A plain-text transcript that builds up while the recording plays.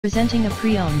Presenting a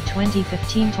pre-owned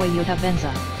 2015 Toyota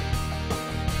Venza.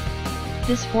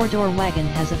 This four-door wagon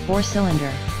has a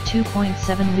four-cylinder,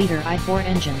 2.7-liter i4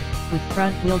 engine, with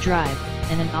front-wheel drive,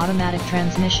 and an automatic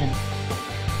transmission.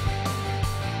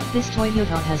 This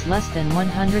Toyota has less than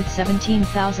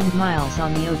 117,000 miles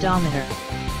on the odometer.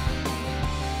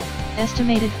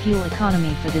 Estimated fuel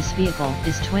economy for this vehicle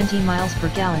is 20 miles per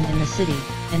gallon in the city,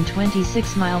 and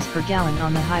 26 miles per gallon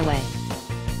on the highway.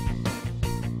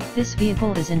 This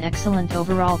vehicle is in excellent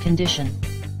overall condition.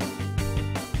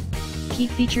 Key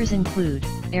features include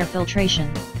air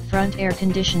filtration, front air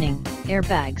conditioning,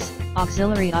 airbags,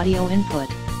 auxiliary audio input,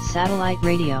 satellite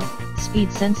radio,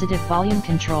 speed-sensitive volume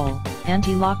control,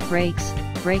 anti-lock brakes,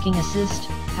 braking assist,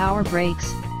 power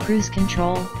brakes, cruise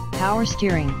control, power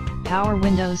steering, power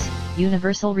windows,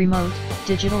 universal remote,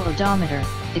 digital odometer,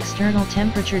 external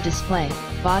temperature display,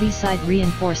 body side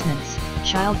reinforcements,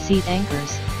 child seat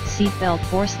anchors, seat belt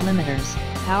force limiters,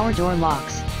 power door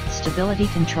locks, stability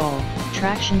control,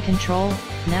 traction control,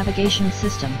 navigation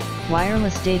system,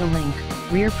 wireless data link,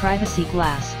 rear privacy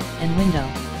glass, and window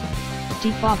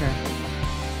defogger.